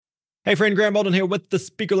Hey friend, Graham Baldwin here with the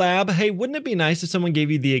Speaker Lab. Hey, wouldn't it be nice if someone gave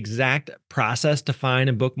you the exact process to find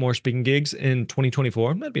and book more speaking gigs in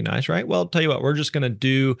 2024? That'd be nice, right? Well, I'll tell you what, we're just going to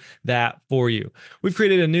do that for you. We've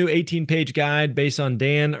created a new 18-page guide based on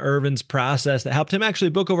Dan Irvin's process that helped him actually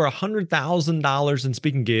book over $100,000 in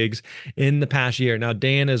speaking gigs in the past year. Now,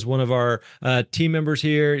 Dan is one of our team members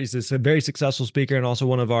here. He's a very successful speaker and also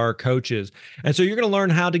one of our coaches. And so you're going to learn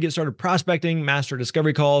how to get started prospecting, master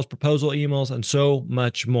discovery calls, proposal emails, and so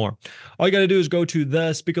much more. All you got to do is go to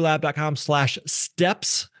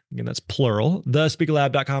thespeakerlab.com/steps. Again, that's plural,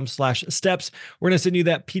 thespeakerlab.com/steps. We're going to send you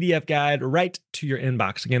that PDF guide right to your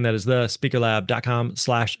inbox. Again, that is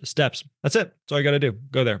thespeakerlab.com/steps. That's it. That's all you got to do.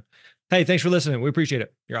 Go there. Hey, thanks for listening. We appreciate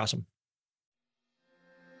it. You're awesome.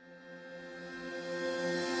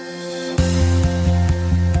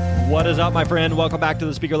 What is up, my friend? Welcome back to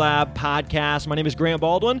the Speaker Lab podcast. My name is Grant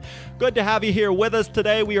Baldwin. Good to have you here with us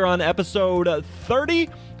today. We are on episode 30.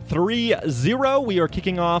 We are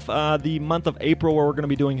kicking off the month of April where we're going to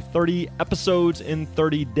be doing 30 episodes in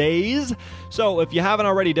 30 days. So if you haven't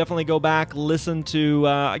already, definitely go back, listen to,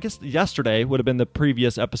 I guess yesterday would have been the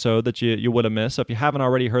previous episode that you would have missed. So if you haven't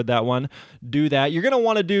already heard that one, do that. You're going to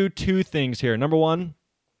want to do two things here. Number one,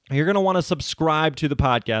 you're going to want to subscribe to the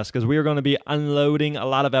podcast because we are going to be unloading a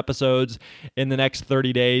lot of episodes in the next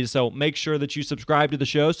 30 days. So make sure that you subscribe to the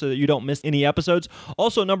show so that you don't miss any episodes.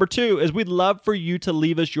 Also, number two is we'd love for you to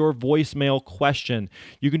leave us your voicemail question.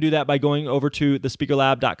 You can do that by going over to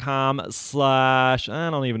thespeakerlab.com/ I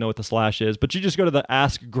don't even know what the slash is, but you just go to the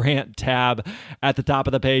Ask Grant tab at the top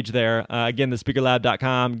of the page there. Again,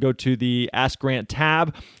 thespeakerlab.com, go to the Ask Grant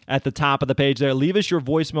tab at the top of the page there. Leave us your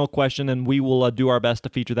voicemail question and we will do our best to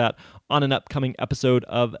feature that on an upcoming episode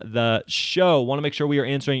of the show. Want to make sure we are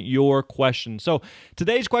answering your question. So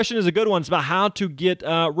today's question is a good one. It's about how to get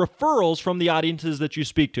referrals from the audiences that you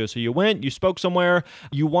speak to. So you went, you spoke somewhere,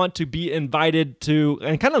 you want to be invited to,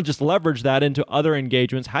 and kind of just leverage that into other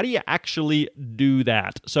engagements. How do you actually do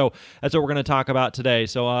that? So that's what we're going to talk about today.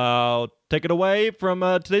 So I'll take it away from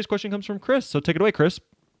today's question comes from Chris. So take it away, Chris.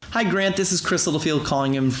 Hi, Grant. This is Chris Littlefield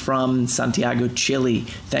calling him from Santiago, Chile.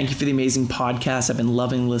 Thank you for the amazing podcast. I've been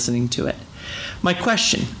loving listening to it. My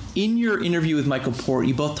question, in your interview with Michael Port,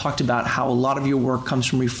 you both talked about how a lot of your work comes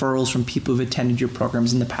from referrals from people who've attended your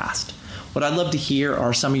programs in the past. What I'd love to hear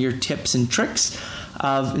are some of your tips and tricks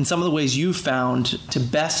and some of the ways you've found to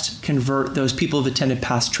best convert those people who've attended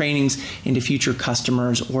past trainings into future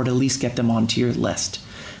customers or to at least get them onto your list.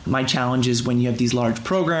 My challenge is when you have these large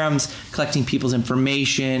programs, collecting people's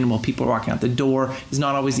information while people are walking out the door is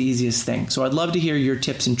not always the easiest thing. So I'd love to hear your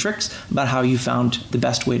tips and tricks about how you found the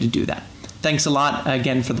best way to do that. Thanks a lot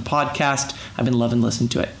again for the podcast. I've been loving listening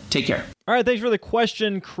to it. Take care. All right, thanks for the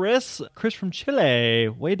question, Chris. Chris from Chile,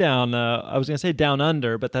 way down. I was going to say down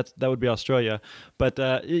under, but that would be Australia. But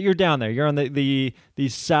you're down there. You're on the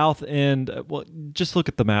south end. Well, just look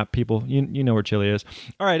at the map, people. You know where Chile is.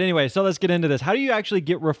 All right, anyway, so let's get into this. How do you actually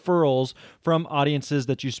get referrals from audiences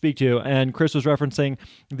that you speak to? And Chris was referencing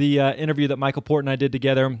the interview that Michael Port and I did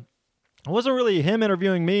together. It wasn't really him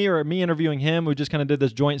interviewing me or me interviewing him. We just kind of did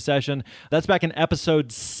this joint session. That's back in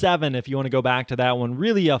episode 7, if you want to go back to that one.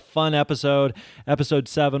 Really a fun episode, episode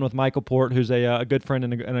 7 with Michael Port, who's a good friend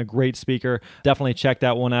and a great speaker. Definitely check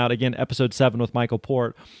that one out. Again, episode 7 with Michael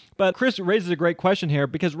Port. But Chris raises a great question here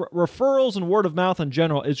because referrals and word of mouth in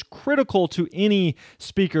general is critical to any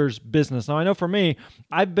speaker's business. Now, I know for me,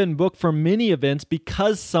 I've been booked for many events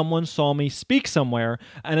because someone saw me speak somewhere.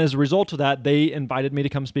 And as a result of that, they invited me to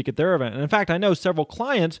come speak at their event. And in fact, I know several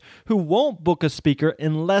clients who won't book a speaker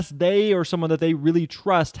unless they or someone that they really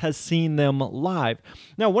trust has seen them live.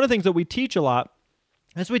 Now, one of the things that we teach a lot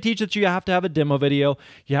as we teach that you have to have a demo video,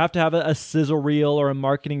 you have to have a sizzle reel or a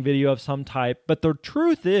marketing video of some type. But the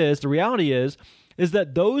truth is, the reality is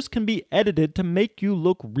that those can be edited to make you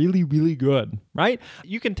look really, really good, right?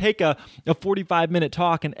 You can take a 45-minute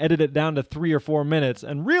talk and edit it down to 3 or 4 minutes.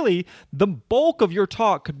 And really, the bulk of your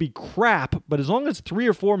talk could be crap, but as long as 3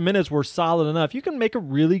 or 4 minutes were solid enough, you can make a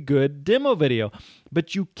really good demo video.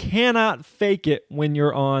 But you cannot fake it when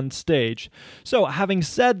you're on stage. So having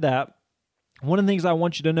said that, one of the things I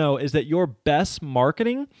want you to know is that your best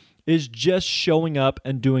marketing is just showing up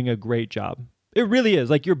and doing a great job. It really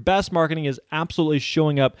is. Like your best marketing is absolutely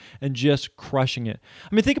showing up and just crushing it.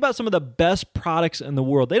 I mean, think about some of the best products in the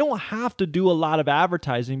world. They don't have to do a lot of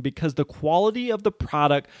advertising because the quality of the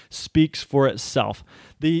product speaks for itself.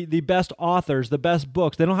 the best authors, the best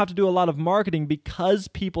books. They don't have to do a lot of marketing because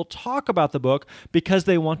people talk about the book because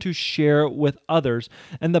they want to share it with others.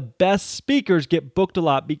 And the best speakers get booked a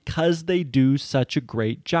lot because they do such a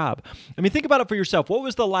great job. I mean, think about it for yourself. What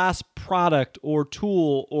was the last product or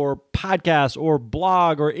tool or podcast or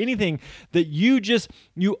blog or anything that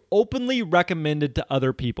you openly recommended to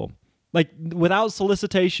other people? Like without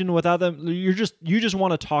solicitation, without them, you just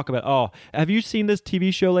want to talk about, oh, have you seen this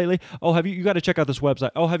TV show lately? Oh, you got to check out this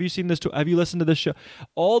website. Oh, have you seen this? Have you listened to this show?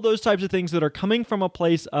 All those types of things that are coming from a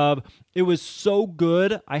place of, it was so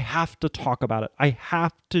good, I have to talk about it. I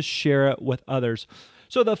have to share it with others.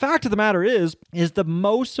 So the fact of the matter is the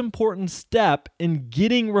most important step in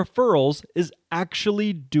getting referrals is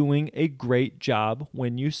actually doing a great job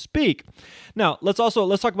when you speak. Now, let's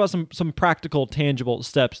talk about some practical, tangible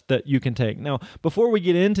steps that you can take. Now, before we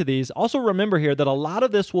get into these, also remember here that a lot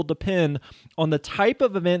of this will depend on the type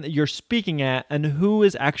of event that you're speaking at and who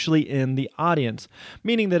is actually in the audience.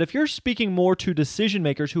 Meaning that if you're speaking more to decision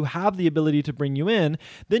makers who have the ability to bring you in,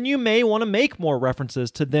 then you may want to make more references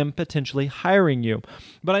to them potentially hiring you.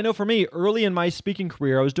 But I know for me, early in my speaking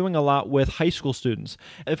career, I was doing a lot with high school students.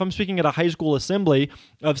 If I'm speaking at a high school assembly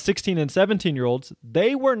of 16 and 17-year-olds,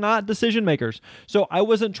 they were not decision makers. So I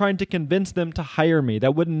wasn't trying to convince them to hire me.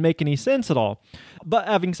 That wouldn't make any sense at all. But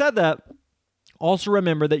having said that, also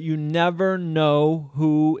remember that you never know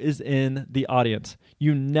who is in the audience.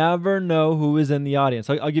 You never know who is in the audience.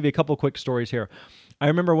 I'll give you a couple quick stories here. I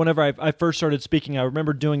remember whenever I first started speaking, I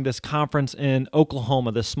remember doing this conference in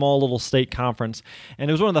Oklahoma, this small little state conference, and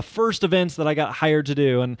it was one of the first events that I got hired to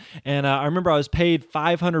do. And I remember I was paid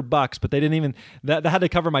 $500, but they didn't even that had to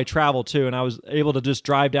cover my travel too, and I was able to just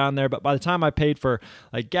drive down there. But by the time I paid for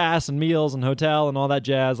like gas and meals and hotel and all that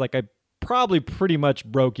jazz, like I probably pretty much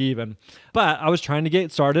broke even. But I was trying to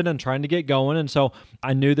get started and trying to get going. And so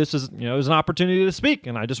I knew this was, it was an opportunity to speak,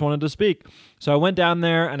 and I just wanted to speak. So I went down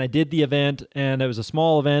there and I did the event, and it was a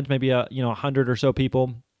small event, maybe 100 or so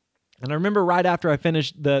people. And I remember right after I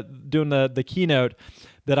finished doing the keynote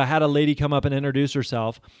that I had a lady come up and introduce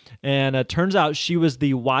herself. And it turns out she was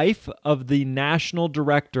the wife of the national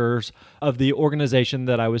directors of the organization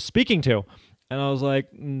that I was speaking to. And I was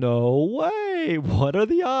like, no way. What are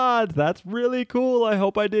the odds? That's really cool. I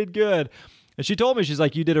hope I did good. And she told me, she's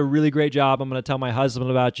like, you did a really great job. I'm going to tell my husband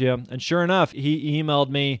about you. And sure enough, he emailed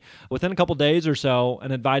me within a couple days or so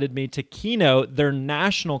and invited me to keynote their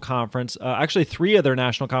national conference, actually 3 of their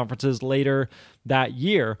national conferences later that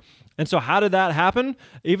year. And so how did that happen?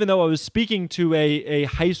 Even though I was speaking to a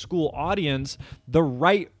high school audience, the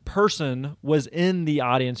right person was in the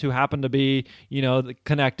audience who happened to be,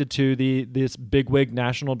 connected to this bigwig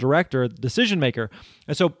national director, decision maker.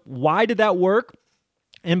 And so why did that work?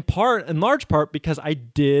 In large part, because I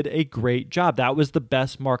did a great job. That was the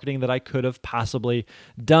best marketing that I could have possibly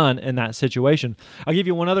done in that situation. I'll give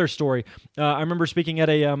you one other story. I remember speaking at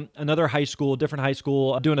another high school, different high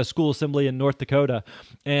school, doing a school assembly in North Dakota.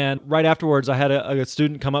 And right afterwards, I had a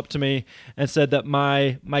student come up to me and said that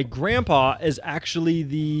my grandpa is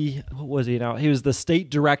actually what was he now? He was the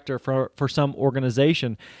state director for some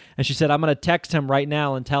organization. And she said, I'm going to text him right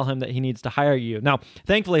now and tell him that he needs to hire you. Now,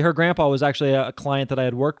 thankfully, her grandpa was actually a client that I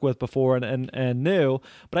had worked with before and knew,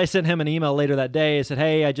 but I sent him an email later that day. I said,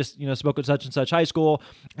 hey, I just spoke at such and such high school,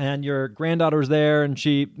 and your granddaughter was there, and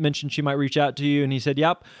she mentioned she might reach out to you. And he said,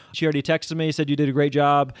 yep, she already texted me, said you did a great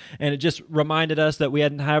job, and it just reminded us that we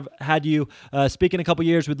hadn't had you speak in a couple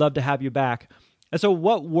years. We'd love to have you back. And so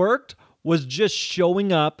what worked was just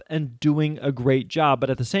showing up and doing a great job,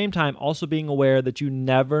 but at the same time, also being aware that you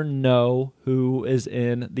never know who is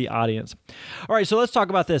in the audience. All right, so let's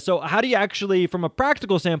talk about this. So how do you actually, from a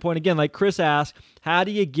practical standpoint, again, like Chris asked, how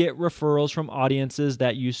do you get referrals from audiences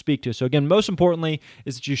that you speak to? So again, most importantly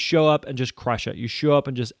is that you show up and just crush it. You show up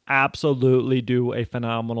and just absolutely do a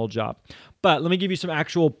phenomenal job. But let me give you some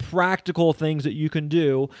actual practical things that you can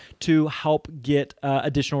do to help get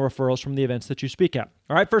additional referrals from the events that you speak at.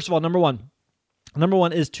 All right, first of all, number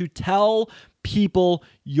one is to tell people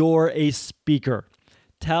you're a speaker.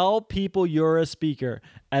 Tell people you're a speaker.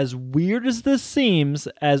 As weird as this seems,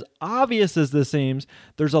 as obvious as this seems,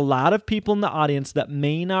 there's a lot of people in the audience that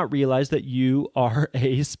may not realize that you are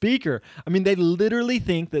a speaker. I mean, they literally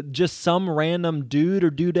think that just some random dude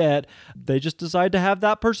or dudette, they just decide to have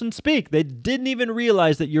that person speak. They didn't even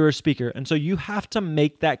realize that you're a speaker. And so you have to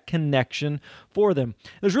make that connection for them.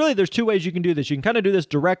 There's 2 ways you can do this. You can kind of do this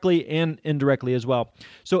directly and indirectly as well.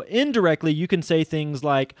 So indirectly, you can say things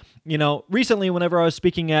like, recently whenever I was speaking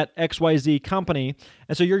speaking at XYZ company.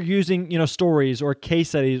 And so you're using, stories or case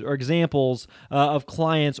studies or examples of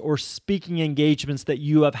clients or speaking engagements that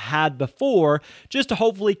you have had before, just to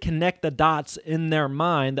hopefully connect the dots in their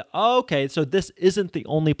mind that, okay, so this isn't the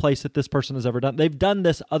only place that this person has ever done. They've done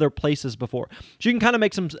this other places before. So you can kind of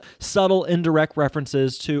make some subtle indirect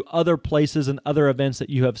references to other places and other events that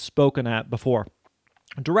you have spoken at before.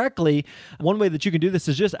 Directly, one way that you can do this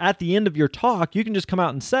is just at the end of your talk, you can just come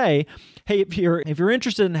out and say, hey, if you're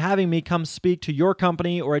interested in having me come speak to your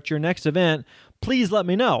company or at your next event, please let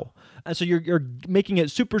me know. And so you're making it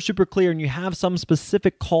super, super clear, and you have some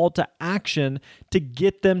specific call to action to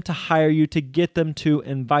get them to hire you, to get them to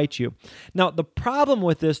invite you. Now, the problem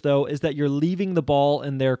with this, though, is that you're leaving the ball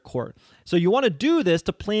in their court. So you want to do this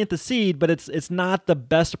to plant the seed, but it's not the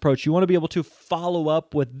best approach. You want to be able to follow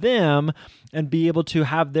up with them and be able to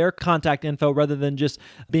have their contact info rather than just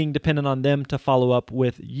being dependent on them to follow up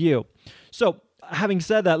with you. So having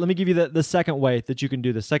said that, let me give you the second way that you can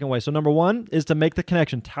do this. Second way. So number one is to make the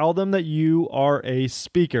connection. Tell them that you are a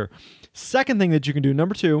speaker. Second thing that you can do,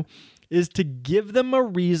 number two, is to give them a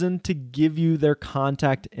reason to give you their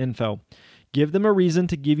contact info. Give them a reason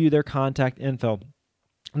to give you their contact info.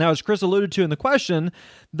 Now, as Chris alluded to in the question,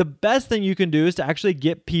 the best thing you can do is to actually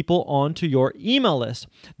get people onto your email list.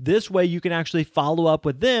 This way, you can actually follow up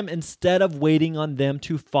with them instead of waiting on them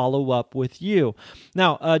to follow up with you.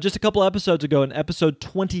 Now, just a couple episodes ago, in episode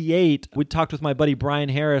 28, we talked with my buddy Brian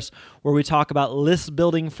Harris, where we talk about list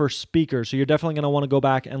building for speakers. So you're definitely going to want to go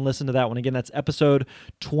back and listen to that one. Again, that's episode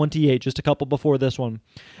 28, just a couple before this one.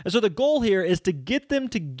 And so the goal here is to get them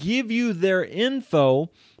to give you their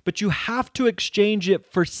info, but you have to exchange it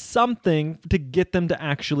for something to get them to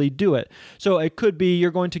actually do it. So it could be you're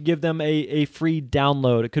going to give them a free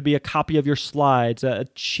download. It could be a copy of your slides, a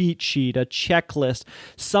cheat sheet, a checklist,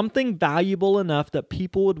 something valuable enough that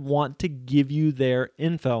people would want to give you their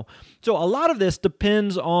info. So a lot of this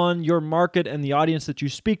depends on your market and the audience that you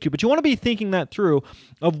speak to, but you want to be thinking that through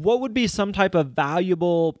of what would be some type of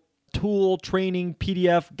valuable tool, training,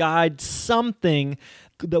 PDF, guide, something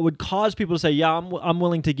that would cause people to say, yeah, I'm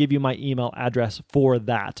willing to give you my email address for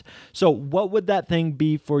that. So what would that thing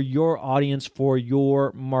be for your audience, for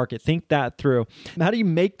your market? Think that through. How do you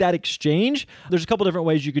make that exchange? There's a couple different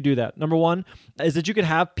ways you could do that. Number one is that you could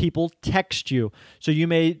have people text you. So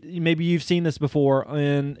maybe you've seen this before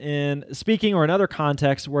in speaking or in other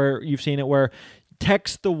contexts where you've seen it where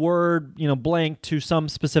text the word, blank to some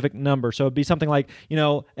specific number. So it'd be something like,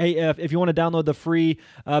 hey, if you want to download the free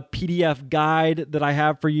PDF guide that I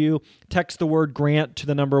have for you, text the word grant to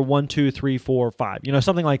the number 12345,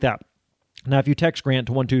 something like that. Now, if you text Grant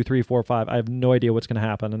to 12345, I have no idea what's going to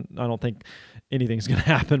happen, and I don't think anything's going to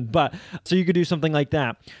happen. But so you could do something like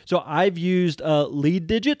that. So I've used lead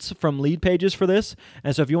digits from Lead Pages for this,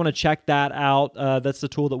 and so if you want to check that out, that's the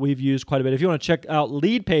tool that we've used quite a bit. If you want to check out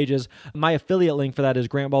Lead Pages, my affiliate link for that is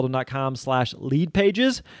grantbaldwin.com/lead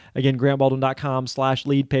pages. Again,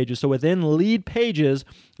 grantbaldwin.com/lead pages. So within Lead Pages,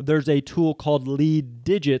 there's a tool called Lead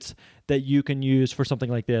Digits that you can use for something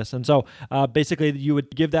like this. And so basically you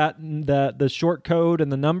would give that the short code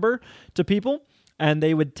and the number to people, and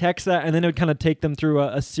they would text that, and then it would kind of take them through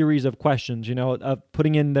a series of questions, of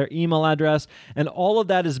putting in their email address. And all of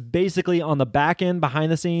that is basically on the back end,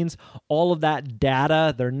 behind the scenes, all of that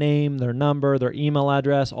data, their name, their number, their email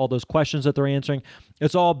address, all those questions that they're answering,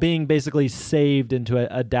 it's all being basically saved into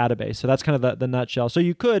a database. So that's kind of the nutshell. So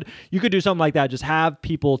you could do something like that, just have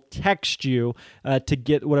people text you to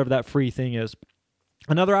get whatever that free thing is.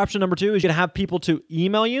 Another option, number two, is you can have people to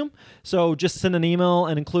email you. So just send an email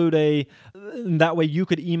and include that way you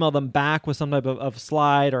could email them back with some type of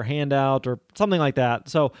slide or handout or something like that.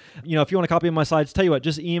 So, if you want a copy of my slides, tell you what,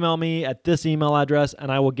 just email me at this email address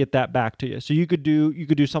and I will get that back to you. So you could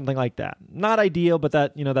do something like that. Not ideal, but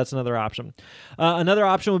that's another option. Another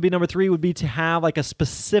option would be number three, would be to have like a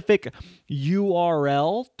specific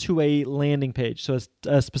URL to a landing page. So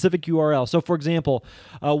a specific URL. So for example,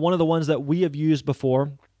 one of the ones that we have used before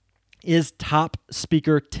is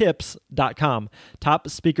topspeakertips.com.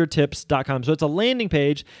 Topspeakertips.com. So it's a landing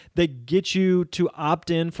page that gets you to opt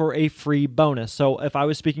in for a free bonus. So if I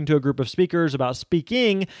was speaking to a group of speakers about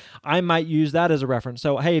speaking, I might use that as a reference.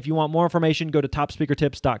 So hey, if you want more information, go to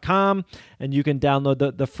topspeakertips.com and you can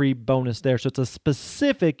download the free bonus there. So it's a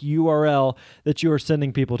specific URL that you are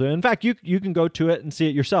sending people to. In fact, you can go to it and see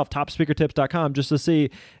it yourself, topspeakertips.com, just to see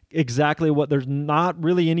exactly what. There's not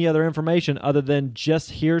really any other information other than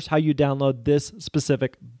just here's how you download this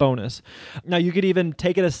specific bonus. Now you could even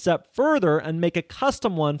take it a step further and make a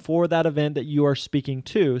custom one for that event that you are speaking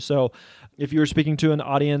to. So if you were speaking to an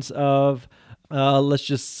audience of let's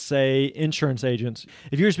just say insurance agents.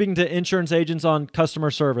 If you're speaking to insurance agents on customer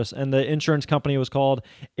service and the insurance company was called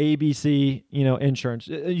ABC, insurance,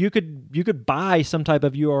 you could buy some type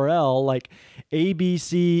of URL like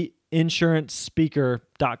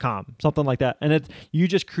abcinsurancespeaker.com, something like that. And you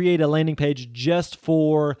just create a landing page just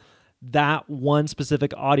for that one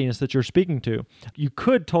specific audience that you're speaking to. You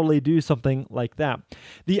could totally do something like that.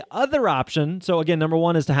 The other option, so again, number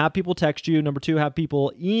one is to have people text you. Number two, have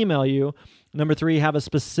people email you. Number three, have a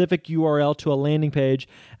specific URL to a landing page.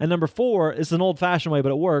 And number four, it's an old-fashioned way,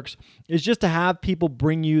 but it works, is just to have people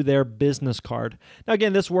bring you their business card. Now,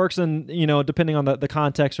 again, this works in, depending on the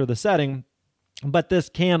context or the setting, but this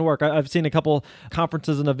can work. I've seen a couple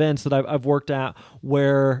conferences and events that I've worked at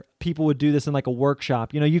where people would do this in like a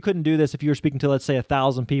workshop. You couldn't do this if you were speaking to, let's say,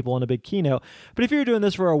 1,000 people in a big keynote. But if you're doing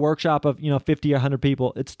this for a workshop of, 50 or 100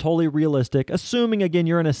 people, it's totally realistic, assuming, again,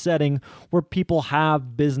 you're in a setting where people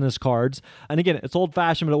have business cards. And again, it's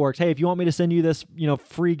old-fashioned, but it works. Hey, if you want me to send you this,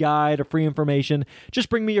 free guide or free information, just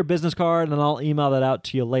bring me your business card and I'll email that out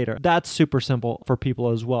to you later. That's super simple for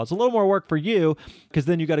people as well. It's a little more work for you because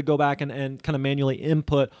then you got to go back and kind of manually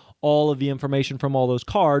input all of the information from all those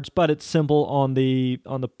cards, but it's simple on the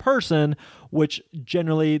person, which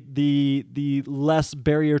generally the less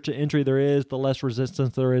barrier to entry there is, the less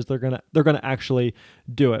resistance there is, they're gonna actually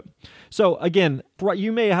do it. So again,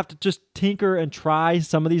 you may have to just tinker and try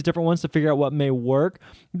some of these different ones to figure out what may work,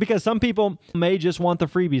 because some people may just want the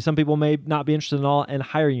freebie. Some people may not be interested at all in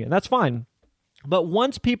hiring you, and that's fine. But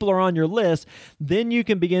once people are on your list, then you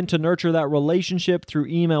can begin to nurture that relationship through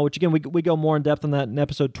email, which again, we go more in depth on that in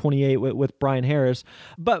episode 28 with Brian Harris.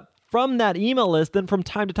 But from that email list, then from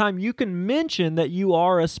time to time, you can mention that you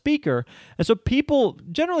are a speaker. And so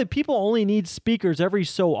generally people only need speakers every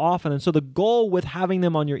so often. And so the goal with having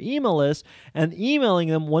them on your email list and emailing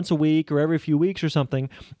them once a week or every few weeks or something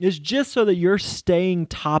is just so that you're staying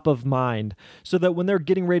top of mind, so that when they're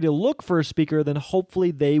getting ready to look for a speaker, then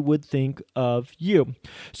hopefully they would think of you.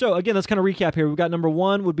 So again, let's kind of recap here. We've got number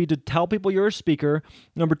one would be to tell people you're a speaker.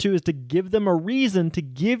 Number two is to give them a reason to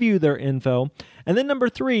give you their info. And then number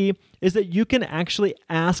three is that you can actually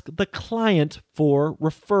ask the client for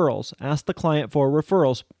referrals. Ask the client for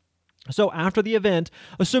referrals. So after the event,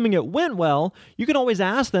 assuming it went well, you can always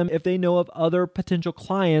ask them if they know of other potential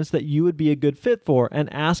clients that you would be a good fit for,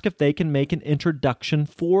 and ask if they can make an introduction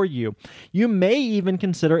for you. You may even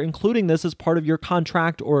consider including this as part of your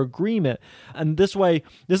contract or agreement. And this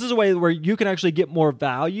is a way where you can actually get more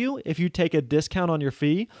value if you take a discount on your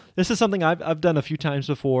fee. This is something I've done a few times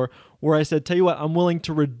before, where I said, tell you what, I'm willing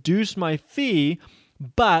to reduce my fee,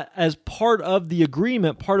 but as part of the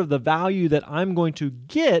agreement, part of the value that I'm going to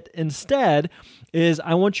get instead is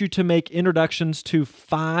I want you to make introductions to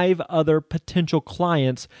 5 other potential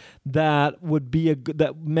clients that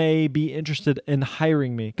may be interested in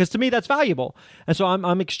hiring me. Because to me, that's valuable. And so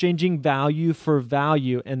I'm exchanging value for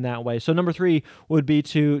value in that way. So number 3 would be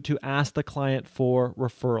to ask the client for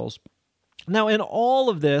referrals. Now, in all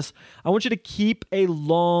of this, I want you to keep a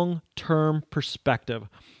long-term perspective.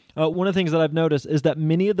 One of the things that I've noticed is that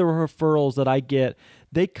many of the referrals that I get,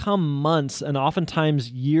 they come months and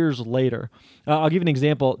oftentimes years later. I'll give you an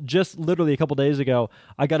example. Just literally a couple days ago,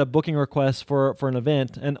 I got a booking request for an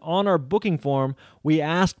event, and on our booking form, we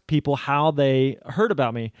asked people how they heard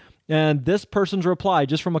about me. And this person's reply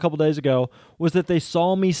just from a couple days ago was that they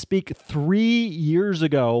saw me speak 3 years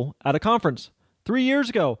ago at a conference. 3 years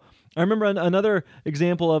ago. I remember another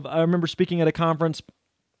example I remember speaking at a conference,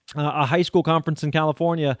 a high school conference in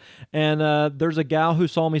California, and there's a gal who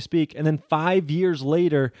saw me speak, and then 5 years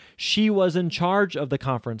later, she was in charge of the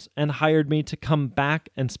conference and hired me to come back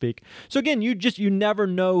and speak. So again, you never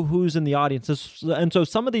know who's in the audience, and so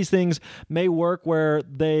some of these things may work where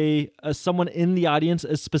someone in the audience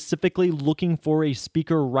is specifically looking for a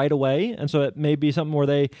speaker right away, and so it may be something where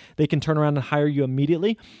they can turn around and hire you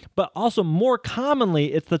immediately. But also more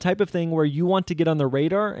commonly, it's the type of thing where you want to get on the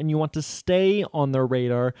radar and you want to stay on their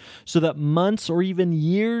radar, so that months or even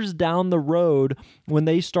years down the road, when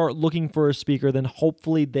they start looking for a speaker, then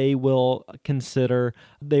hopefully they will consider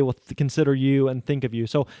you and think of you.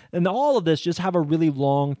 So, and all of this, just have a really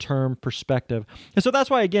long-term perspective. And so that's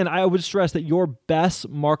why, again, I would stress that your best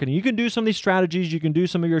marketing, you can do some of these strategies, you can do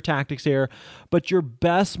some of your tactics here, but your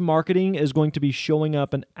best marketing is going to be showing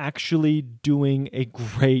up and actually doing a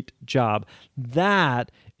great job.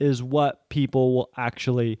 That is what people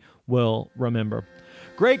will remember.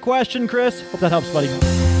 Great question, Chris. Hope that helps, buddy.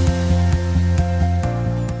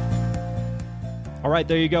 All right,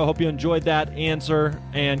 there you go. Hope you enjoyed that answer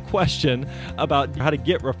and question about how to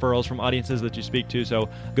get referrals from audiences that you speak to. So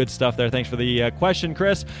good stuff there. Thanks for the question,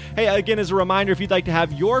 Chris. Hey, again, as a reminder, if you'd like to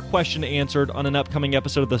have your question answered on an upcoming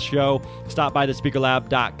episode of the show, stop by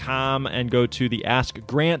thespeakerlab.com and go to the Ask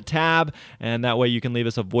Grant tab. And that way you can leave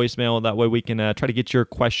us a voicemail. That way we can try to get your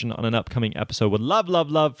question on an upcoming episode. Would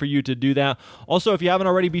love for you to do that. Also, if you haven't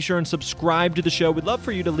already, be sure and subscribe to the show. We'd love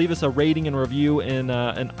for you to leave us a rating and review in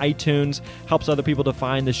iTunes. Helps other people to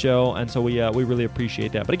find the show, and so we really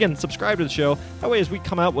appreciate that. But again, subscribe to the show. That way, as we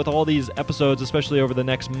come out with all these episodes, especially over the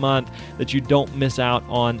next month, that you don't miss out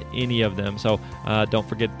on any of them. So don't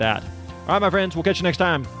forget that. All right, my friends, we'll catch you next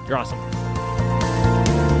time. You're awesome.